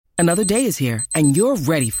Another day is here, and you're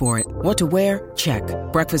ready for it. What to wear? Check.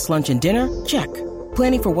 Breakfast, lunch, and dinner? Check.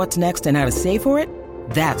 Planning for what's next and how to save for it?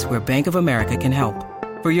 That's where Bank of America can help.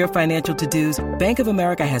 For your financial to-dos, Bank of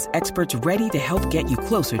America has experts ready to help get you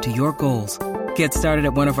closer to your goals. Get started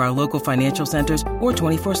at one of our local financial centers or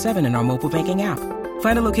 24/7 in our mobile banking app.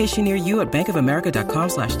 Find a location near you at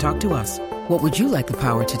bankofamerica.com/talktous. What would you like the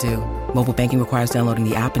power to do? Mobile banking requires downloading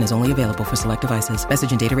the app and is only available for select devices.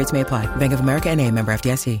 Message and data rates may apply. Bank of America N.A., member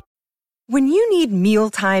FDIC. When you need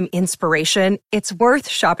mealtime inspiration, it's worth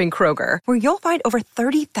shopping Kroger, where you'll find over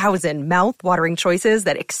 30,000 mouth-watering choices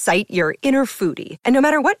that excite your inner foodie. And no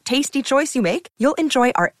matter what tasty choice you make, you'll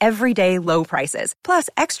enjoy our everyday low prices, plus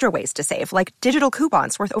extra ways to save, like digital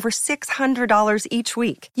coupons worth over $600 each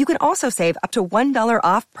week. You can also save up to $1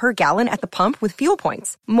 off per gallon at the pump with fuel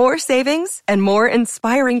points. More savings and more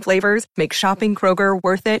inspiring flavors make shopping Kroger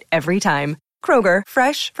worth it every time. Kroger,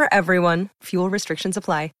 fresh for everyone. Fuel restrictions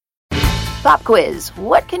apply. Pop quiz.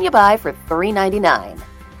 What can you buy for $3.99?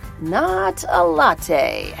 Not a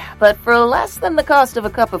latte, but for less than the cost of a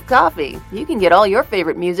cup of coffee, you can get all your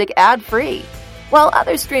favorite music ad-free. While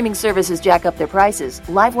other streaming services jack up their prices,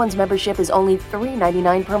 Live One's membership is only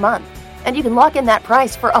 $3.99 per month, and you can lock in that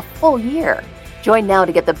price for a full year. Join now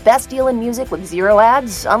to get the best deal in music with 0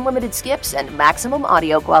 ads, unlimited skips, and maximum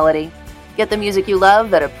audio quality. Get the music you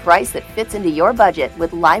love at a price that fits into your budget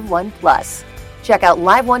with Live One Plus. Check out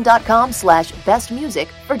liveone.com/bestmusic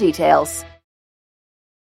for details.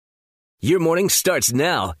 Your morning starts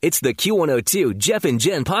now. It's the Q102 Jeff and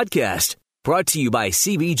Jen podcast, brought to you by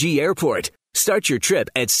CBG Airport. Start your trip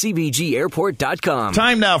at CBGAirport.com.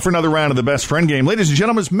 Time now for another round of the Best Friend Game. Ladies and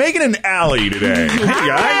gentlemen, it's Megan and Allie today. Hey,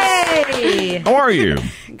 guys. Hey. How are you?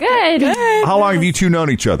 Good. How long have you two known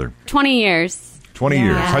each other? 20 years. 20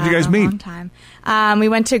 years. How'd you guys meet? Long time. We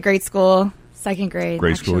went to grade school. Second grade.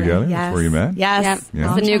 Grade school together? Yes. That's where you met? Yes. Yep.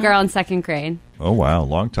 Yeah. I was a new girl in second grade. Oh, wow.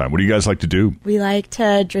 Long time. What do you guys like to do? We like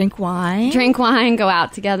to drink wine. Drink wine, go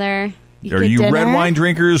out together. Are you red wine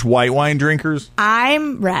drinkers, white wine drinkers?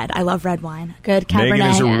 I'm red. I love red wine. Good Cabernet.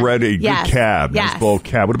 Megan is a good cab. Yes. Nice bold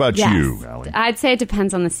cab. What about Yes. you, Allie? I'd say it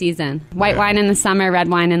depends on the season. White wine in the summer, red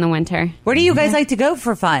wine in the winter. Where do you guys like to go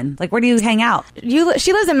for fun? Like, where do you hang out?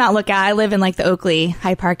 She lives in Mount Lookout. I live in like the Oakley,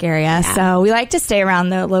 Hyde Park area. Yeah. So we like to stay around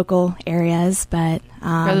the local areas, but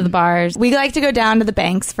Go to the bars. we like to go down to the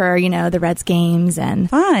banks for, the Reds games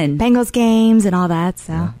and Fun. Bengals games and all that.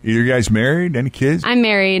 So Either you guys married? Any kids? I'm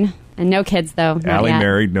married and no kids, though. Not Allie yet.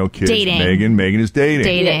 married, no kids. Dating. Megan is dating.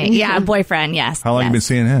 dating. Yeah, boyfriend, yes. How long yes. you been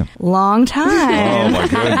seeing him? Long time. Oh, my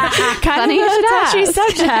goodness. Kind Funny of you a should touchy ask.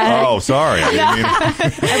 subject. Oh, sorry.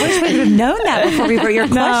 I wish we'd have known that before we wrote your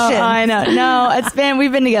question. No, I know. No,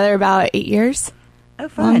 we've been together about 8 years. Oh,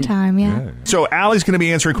 fun. Long time, yeah. So Allie's going to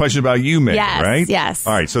be answering questions about you, Megan, Yes, right? yes.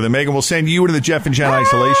 All right, so then Megan will send you into the Jeff and Jen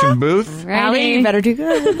isolation booth. Allie, you better do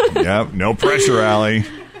good. Yep, no pressure, Allie.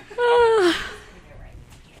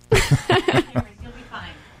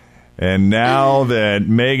 And now that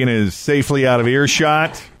Megan is safely out of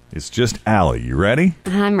earshot, it's just Allie. You ready?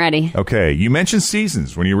 I'm ready. Okay, you mentioned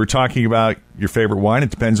seasons when you were talking about your favorite wine. It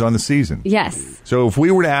depends on the season. Yes. So if we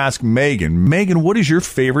were to ask Megan, what is your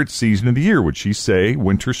favorite season of the year? Would she say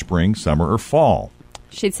winter, spring, summer, or fall?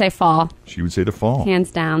 She'd say fall. She would say the fall. Hands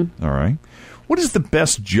down. All right. What is the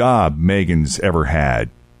best job Megan's ever had?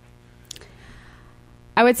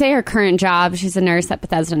 I would say her current job. She's a nurse at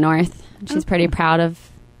Bethesda North. She's pretty proud of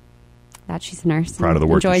that. She's a nurse. Proud of the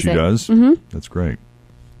work that she does? Mm-hmm. That's great.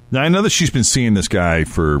 Now, I know that she's been seeing this guy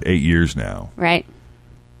for 8 years now. Right.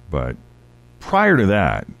 But prior to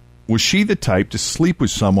that, was she the type to sleep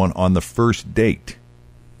with someone on the first date?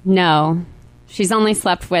 No. She's only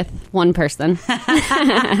slept with one person.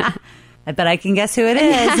 I bet I can guess who it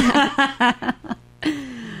is.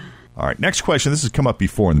 All right, next question. This has come up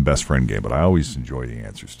before in the Best Friend Game, but I always enjoy the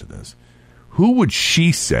answers to this. Who would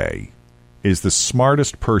she say is the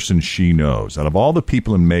smartest person she knows? Out of all the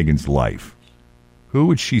people in Megan's life, who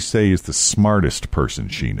would she say is the smartest person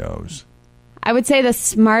she knows? I would say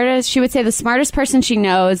she would say the smartest person she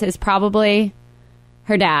knows is probably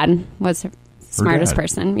her dad was her smartest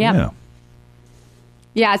person. Yep. Yeah.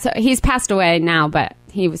 Yeah, so he's passed away now, but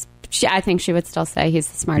I think she would still say he's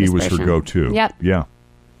the smartest person. He was her go-to. Yep. Yeah.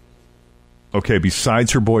 Okay,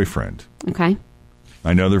 besides her boyfriend. Okay.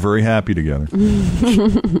 I know they're very happy together.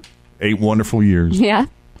 8 wonderful years. Yeah.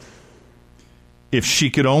 If she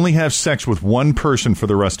could only have sex with one person for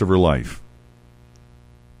the rest of her life,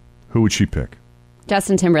 who would she pick?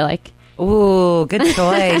 Justin Timberlake. Ooh, good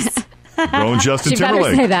choice. Going Justin She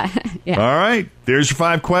Timberlake. better say that. Yeah. All right. There's your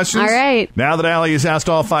 5 questions. All right. Now that Allie has asked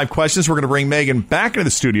all 5 questions, we're going to bring Megan back into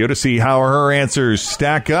the studio to see how her answers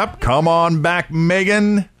stack up. Come on back,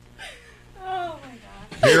 Megan.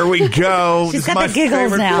 Here we go. She's This got is my the giggles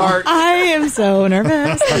favorite now. part. I am so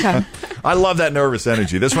nervous. Okay. I love that nervous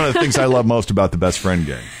energy. That's one of the things I love most about the best friend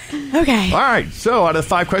game. Okay. All right. So out of the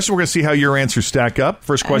 5 questions, we're going to see how your answers stack up.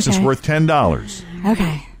 First question's Okay. worth $10.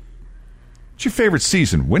 Okay. What's your favorite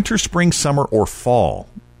season? Winter, spring, summer, or fall?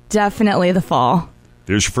 Definitely the fall.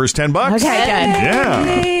 There's your first $10. Okay, good.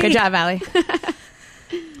 Yeah. Good job, Allie.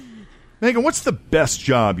 Megan, what's the best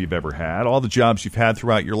job you've ever had? All the jobs you've had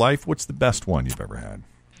throughout your life, what's the best one you've ever had?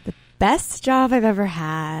 Best job I've ever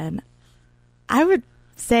had. I would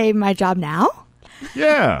say my job now.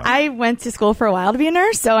 Yeah. I went to school for a while to be a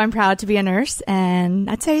nurse, so I'm proud to be a nurse, and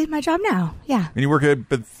I'd say my job now. Yeah. And you work at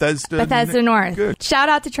Bethesda? Bethesda North. Good. Shout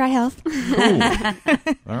out to TriHealth.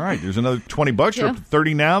 Cool. All right. There's another $20. You're up to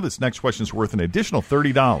 30 now. This next question is worth an additional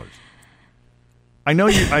 $30. I know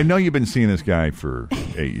you've been seeing this guy for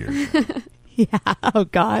 8 years. Yeah. Oh,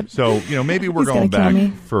 God. So, maybe we're He's going gonna kill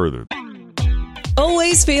back me. further.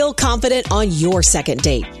 Always feel confident on your second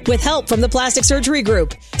date with help from the Plastic Surgery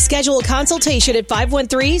Group. Schedule a consultation at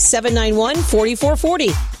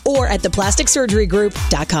 513-791-4440 or at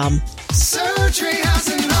theplasticsurgerygroup.com. Surgery has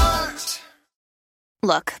an art.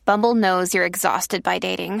 Look, Bumble knows you're exhausted by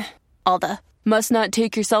dating. All the must not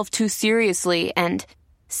take yourself too seriously and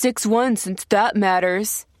 6'1" since that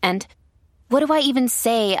matters. And what do I even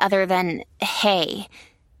say other than hey?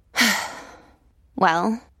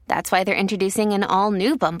 Well, that's why they're introducing an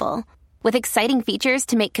all-new Bumble with exciting features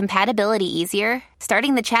to make compatibility easier,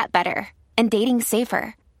 starting the chat better, and dating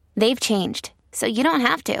safer. They've changed, so you don't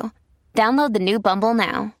have to. Download the new Bumble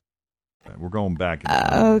now. We're going back.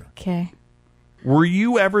 Okay. Were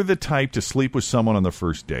you ever the type to sleep with someone on the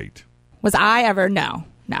first date? Was I ever? No.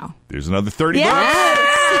 There's another $30.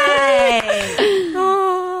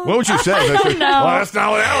 Oh. What would you say? I don't know. Well, that's not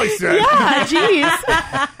what Allie said. Yeah, jeez.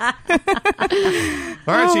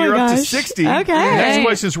 All right, Oh so you're my up to gosh. 60. Okay. The next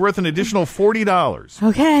question is worth an additional $40.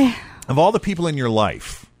 Okay. Of all the people in your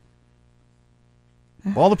life,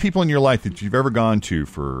 that you've ever gone to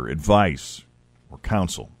for advice or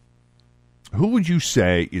counsel, who would you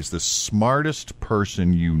say is the smartest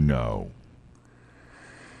person you know?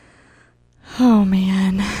 Oh,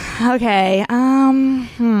 man. Okay.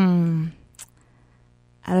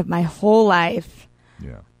 Out of my whole life,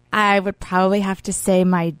 Yeah. I would probably have to say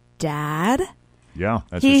my dad. Yeah,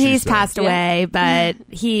 that's what she He's said. passed away, but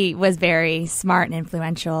he was very smart and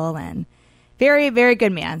influential and very, very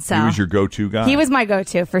good man. So He was your go-to guy? He was my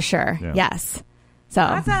go-to for sure. Yeah. Yes. So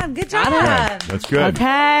Awesome. Good job. Okay, that's good.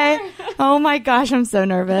 Okay. Oh my gosh, I'm so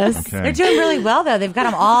nervous. Okay. They're doing really well, though. They've got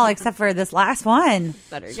them all except for this last one.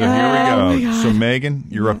 So here we Oh, go. my So, Megan,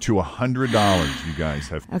 you're up to $100 you guys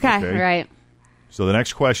have. Okay. All right. So the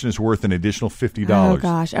next question is worth an additional $50. Oh,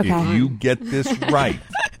 gosh. Okay. If you get this right,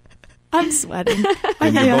 I'm sweating.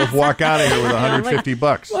 then you both walk out of here with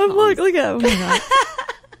 $150. Look at.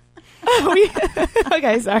 Oh my god.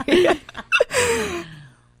 Okay, sorry.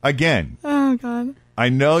 Again, Oh god. I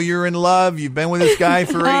know you're in love. You've been with this guy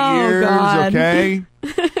for 8 years, God. okay?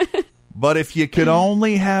 But if you could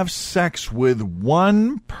only have sex with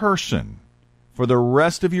one person for the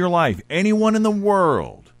rest of your life, anyone in the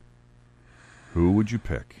world, who would you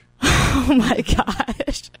pick? Oh my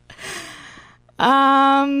gosh.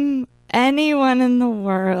 Anyone in the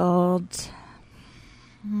world.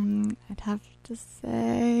 I'd have to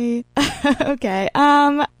say. Okay.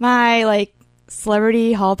 My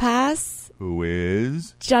celebrity hall pass. Who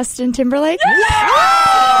is? Justin Timberlake. Oh,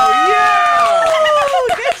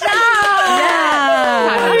 yeah! Good job.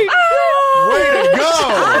 Way to go!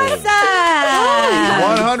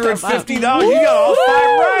 $150. You got all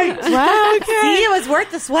 5 right. Wow, okay. See, it was worth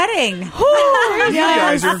the sweating. You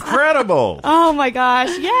guys are incredible. Oh my gosh.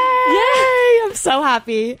 Yay! I'm so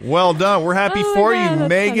happy. Well done. We're happy Oh my for God, you, that's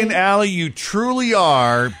Megan, funny. Allie. You truly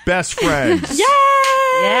are best friends. Yay!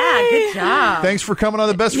 Yeah, good job. Thanks for coming on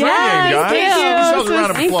the Best Friend Yes, Game, guys. thank you. Give yourselves a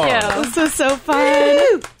round of Thank applause. you. This was so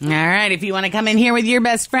fun. All right. If you want to come in here with your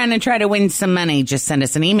best friend and try to win some money, just send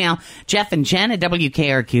us an email, Jeff and Jen at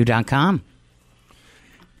WKRQ.com.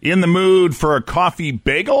 In the mood for a coffee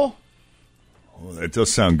bagel? Oh, that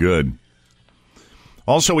does sound good.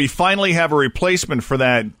 Also, we finally have a replacement for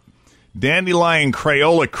that Dandelion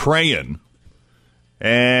Crayola crayon.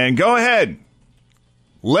 And go ahead.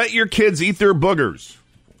 Let your kids eat their boogers.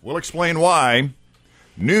 We'll explain why.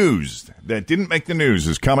 News that didn't make the news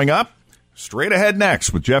is coming up. Straight ahead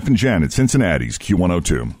next with Jeff and Jen at Cincinnati's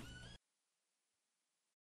Q102.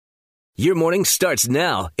 Your morning starts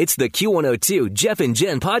now. It's the Q102 Jeff and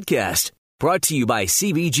Jen podcast. Brought to you by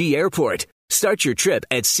CBG Airport. Start your trip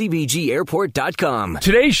at CBGAirport.com.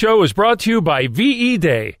 Today's show is brought to you by VE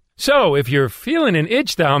Day. So, if you're feeling an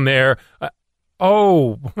itch down there,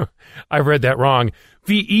 Oh, I read that wrong.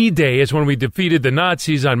 VE Day is when we defeated the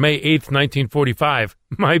Nazis on May 8th, 1945.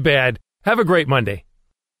 My bad. Have a great Monday.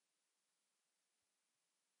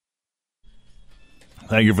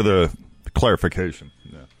 Thank you for the clarification.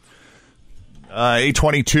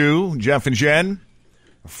 8:22, Jeff and Jen.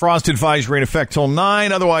 Frost advisory in effect till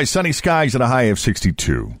 9. Otherwise, sunny skies at a high of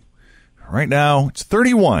 62. Right now, it's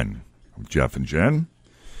 31 with Jeff and Jen.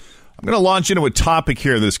 I'm going to launch into a topic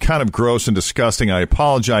here that's kind of gross and disgusting. I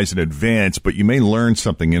apologize in advance, but you may learn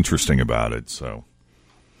something interesting about it. So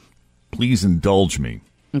please indulge me.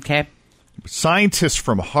 Okay. Scientists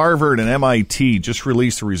from Harvard and MIT just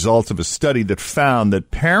released the results of a study that found that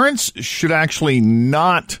parents should actually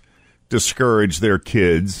not discourage their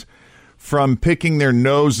kids from picking their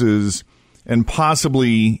noses and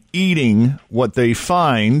possibly eating what they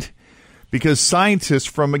find, because scientists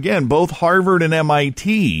from, again, both Harvard and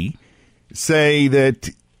MIT say that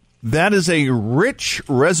that is a rich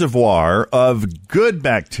reservoir of good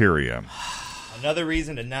bacteria. Another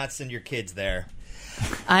reason to not send your kids there.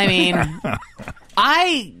 I mean,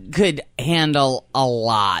 I could handle a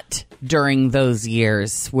lot during those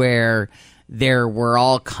years where there were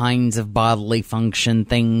all kinds of bodily function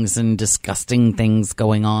things and disgusting things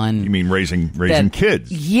going on. You mean raising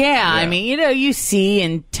kids? Yeah, I mean, you see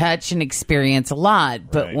and touch and experience a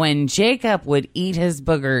lot. But when Jacob would eat his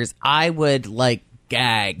boogers, I would,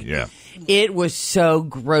 gag. Yeah. It was so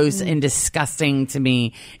gross and disgusting to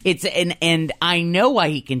me. And I know why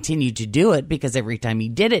he continued to do it, because every time he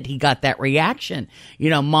did it, he got that reaction.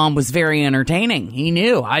 Mom was very entertaining. He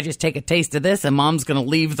knew, I just take a taste of this and Mom's going to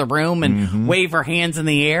leave the room and wave her hands in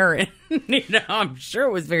the air. And, I'm sure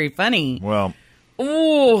it was very funny. Well,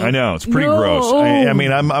 ooh, I know, it's pretty gross. I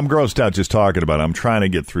mean, I'm grossed out just talking about it. I'm trying to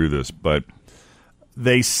get through this, but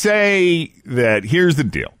they say that, here's the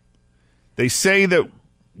deal. They say that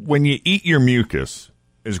when you eat your mucus,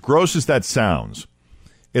 as gross as that sounds,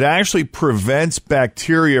 it actually prevents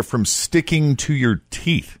bacteria from sticking to your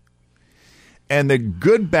teeth. And the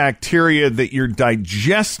good bacteria that you're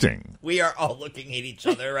digesting. We are all looking at each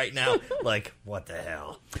other right now like, what the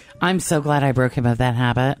hell? I'm so glad I broke him of that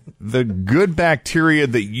habit. The good bacteria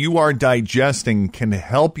that you are digesting can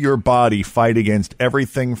help your body fight against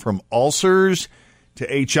everything from ulcers to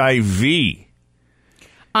HIV.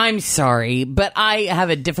 I'm sorry, but I have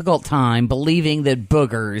a difficult time believing that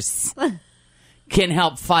boogers can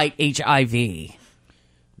help fight HIV.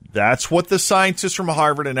 That's what the scientists from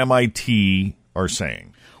Harvard and MIT are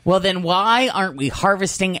saying. Well, then why aren't we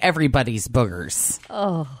harvesting everybody's boogers?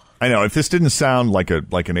 Oh, I know. If this didn't sound like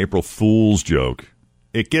an April Fool's joke,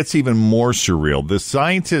 it gets even more surreal. The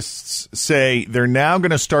scientists say they're now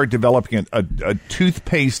going to start developing a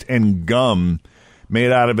toothpaste and gum made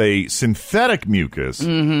out of a synthetic mucus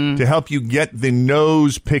to help you get the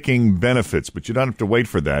nose-picking benefits. But you don't have to wait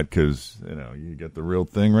for that, because, you get the real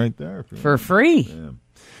thing right there. For free. Yeah.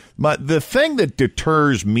 But the thing that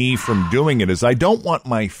deters me from doing it is I don't want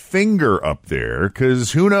my finger up there,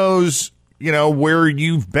 because who knows, where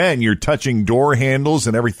you've been. You're touching door handles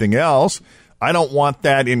and everything else. I don't want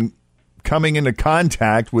that coming into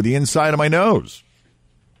contact with the inside of my nose.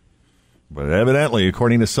 But evidently,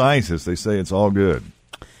 according to scientists, they say it's all good.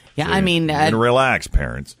 Yeah, so I mean... relax,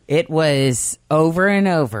 parents. It was over and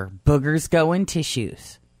over. Boogers go in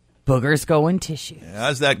tissues. Boogers go in tissues.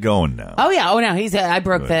 How's that going now? Oh, yeah. Oh, no. I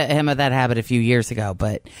broke him of that habit a few years ago,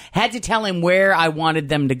 but had to tell him where I wanted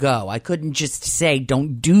them to go. I couldn't just say,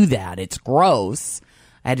 don't do that. It's gross.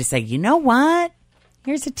 I had to say, you know what?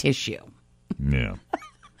 Here's a tissue. Yeah.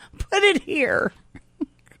 Put it here.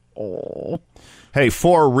 Oh. Hey,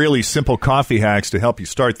 4 really simple coffee hacks to help you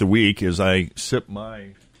start the week as I sip my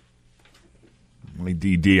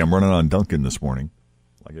DD. I'm running on Dunkin' this morning,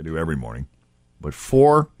 like I do every morning. But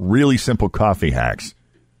 4 really simple coffee hacks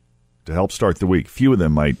to help start the week. Few of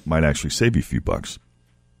them might actually save you a few bucks.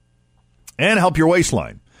 And help your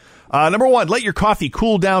waistline. Number 1, let your coffee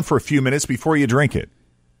cool down for a few minutes before you drink it.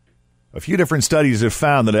 A few different studies have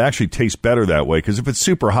found that it actually tastes better that way, because if it's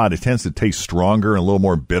super hot, it tends to taste stronger and a little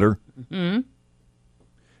more bitter. Mm-hmm.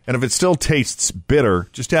 And if it still tastes bitter,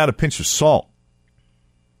 just add a pinch of salt.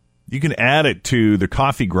 You can add it to the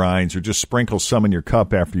coffee grinds or just sprinkle some in your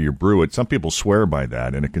cup after you brew it. Some people swear by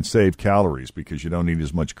that, and it can save calories because you don't need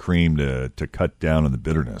as much cream to cut down on the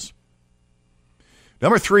bitterness.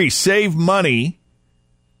 Number 3, save money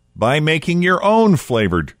by making your own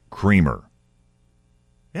flavored creamer.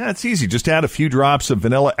 Yeah, it's easy. Just add a few drops of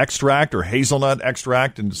vanilla extract or hazelnut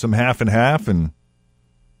extract and some half and half, and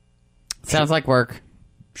sounds like work.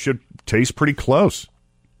 Should taste pretty close.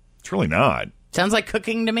 It's really not. Sounds like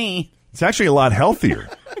cooking to me. It's actually a lot healthier.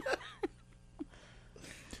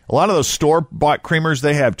 A lot of those store-bought creamers,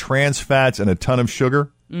 they have trans fats and a ton of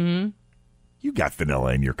sugar. Mm-hmm. You got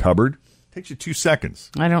vanilla in your cupboard. Takes you 2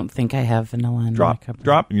 seconds. I don't think I have vanilla in my cupboard.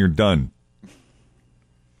 Drop, and you're done.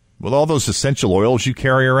 With all those essential oils you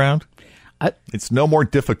carry around, it's no more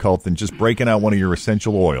difficult than just breaking out one of your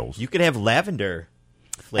essential oils. You could have lavender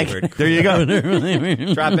flavored. There you go.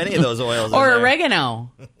 Drop any of those oils. Or in there.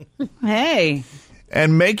 oregano. Hey.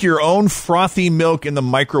 And make your own frothy milk in the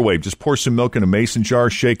microwave. Just pour some milk in a mason jar,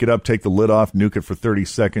 shake it up, take the lid off, nuke it for 30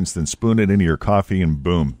 seconds, then spoon it into your coffee, and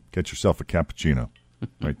boom, get yourself a cappuccino.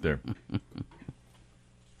 Right there.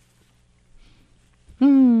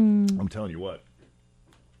 I'm telling you what.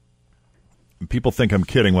 People think I'm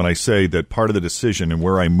kidding when I say that part of the decision and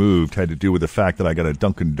where I moved had to do with the fact that I got a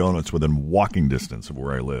Dunkin' Donuts within walking distance of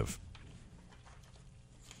where I live.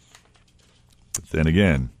 But then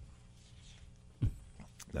again,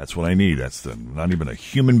 that's what I need. Not even a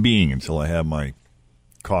human being until I have my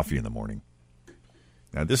coffee in the morning.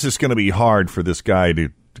 Now, this is going to be hard for this guy to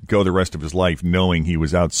go the rest of his life knowing he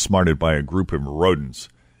was outsmarted by a group of rodents.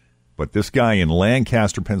 But this guy in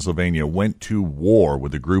Lancaster, Pennsylvania, went to war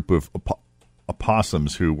with a group of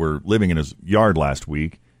opossums who were living in his yard last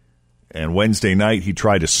week. And Wednesday night, he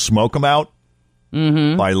tried to smoke them out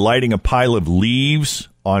by lighting a pile of leaves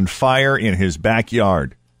on fire in his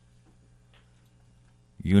backyard.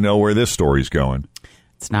 You know where this story's going.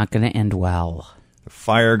 It's not going to end well. The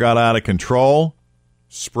fire got out of control,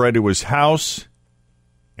 spread to his house,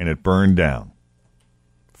 and it burned down.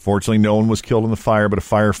 Fortunately, no one was killed in the fire, but a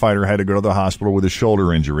firefighter had to go to the hospital with a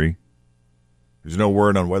shoulder injury. There's no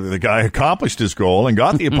word on whether the guy accomplished his goal and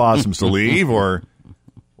got the opossums to leave or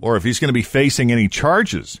if he's going to be facing any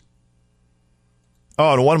charges.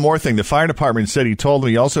 Oh, and one more thing. The fire department said he told them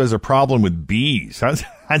he also has a problem with bees. How's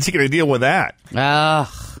he going to deal with that?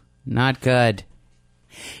 Ugh, not good.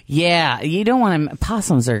 Yeah, you don't want to...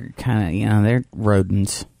 Possums are kind of, they're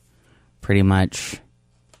rodents, pretty much.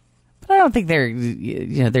 But I don't think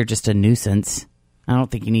they're just a nuisance. I don't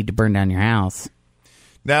think you need to burn down your house.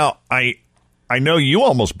 Now, I know you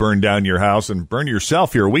almost burned down your house and burned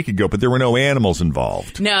yourself here a week ago, but there were no animals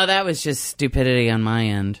involved. No, that was just stupidity on my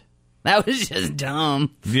end. That was just dumb.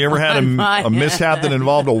 Have you ever had a mishap that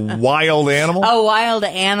involved a wild animal? A wild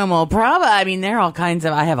animal. Probably. I mean,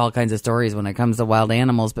 I have all kinds of stories when it comes to wild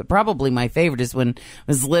animals, but probably my favorite is when I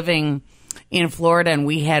was living in Florida and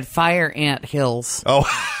we had fire ant hills. Oh,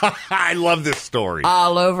 I love this story.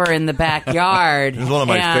 All over in the backyard. It's one of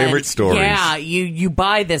my favorite stories. Yeah, you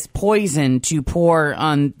buy this poison to pour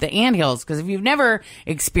on the ant hills because if you've never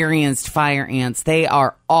experienced fire ants, they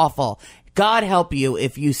are awful. God help you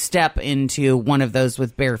if you step into one of those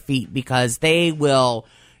with bare feet because they will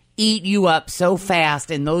eat you up so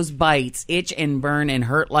fast and those bites itch and burn and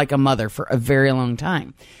hurt like a mother for a very long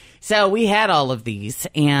time. So we had all of these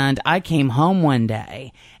and I came home one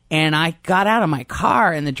day and I got out of my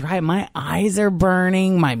car in the drive. My eyes are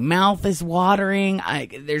burning. My mouth is watering.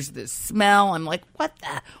 There's this smell. I'm like,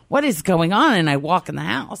 what is going on? And I walk in the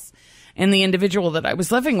house. And the individual that I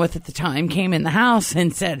was living with at the time came in the house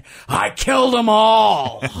and said, I killed them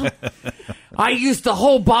all. I used the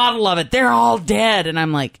whole bottle of it. They're all dead. And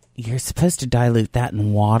I'm like, you're supposed to dilute that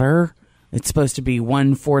in water. It's supposed to be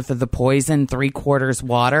 1/4 of the poison, 3/4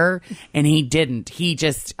 water. And he didn't. He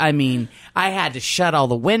just, I had to shut all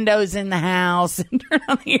the windows in the house and turn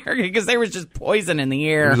on the air because there was just poison in the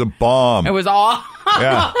air. It was a bomb. It was all.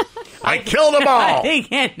 Yeah. I killed them all.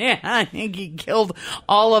 I think he killed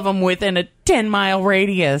all of them within a 10-mile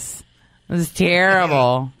radius. It was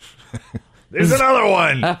terrible. There's another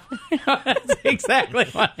one. That's exactly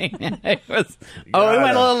what I meant. It went a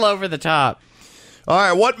little over the top. All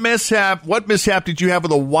right, what mishap did you have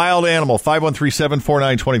with a wild animal?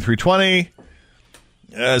 513-749-2320.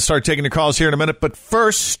 Start taking the calls here in a minute. But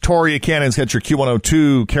first, Toria Cannon's got your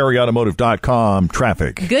Q102, carryautomotive.com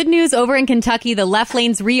traffic. Good news over in Kentucky. The left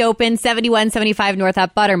lanes reopened 7175 north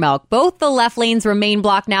at Buttermilk. Both the left lanes remain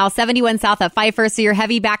blocked now. 71 south at Pfeiffer, so you're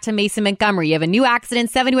heavy back to Mason Montgomery. You have a new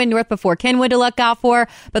accident 71 north before Kenwood to look out for.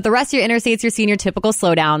 But the rest of your interstates, you're seeing your typical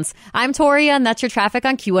slowdowns. I'm Toria, and that's your traffic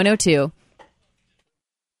on Q102.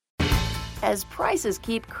 As prices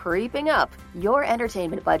keep creeping up, your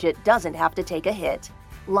entertainment budget doesn't have to take a hit.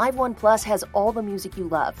 Live One Plus has all the music you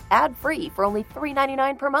love, ad-free for only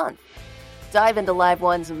 $3.99 per month. Dive into Live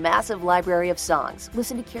One's massive library of songs,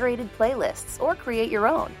 listen to curated playlists, or create your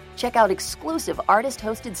own. Check out exclusive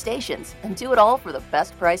artist-hosted stations, and do it all for the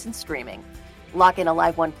best price in streaming. Lock in a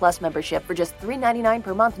Live One Plus membership for just $3.99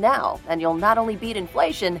 per month now, and you'll not only beat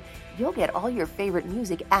inflation, you'll get all your favorite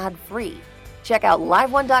music ad-free. Check out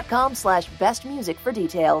liveone.com/bestmusic for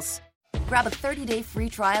details. Grab a 30-day free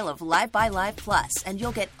trial of Live by Live Plus, and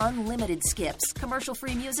you'll get unlimited skips,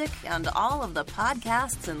 commercial-free music, and all of the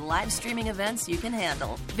podcasts and live streaming events you can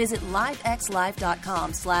handle. Visit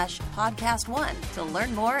livexlive.com/podcast1 to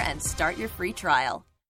learn more and start your free trial.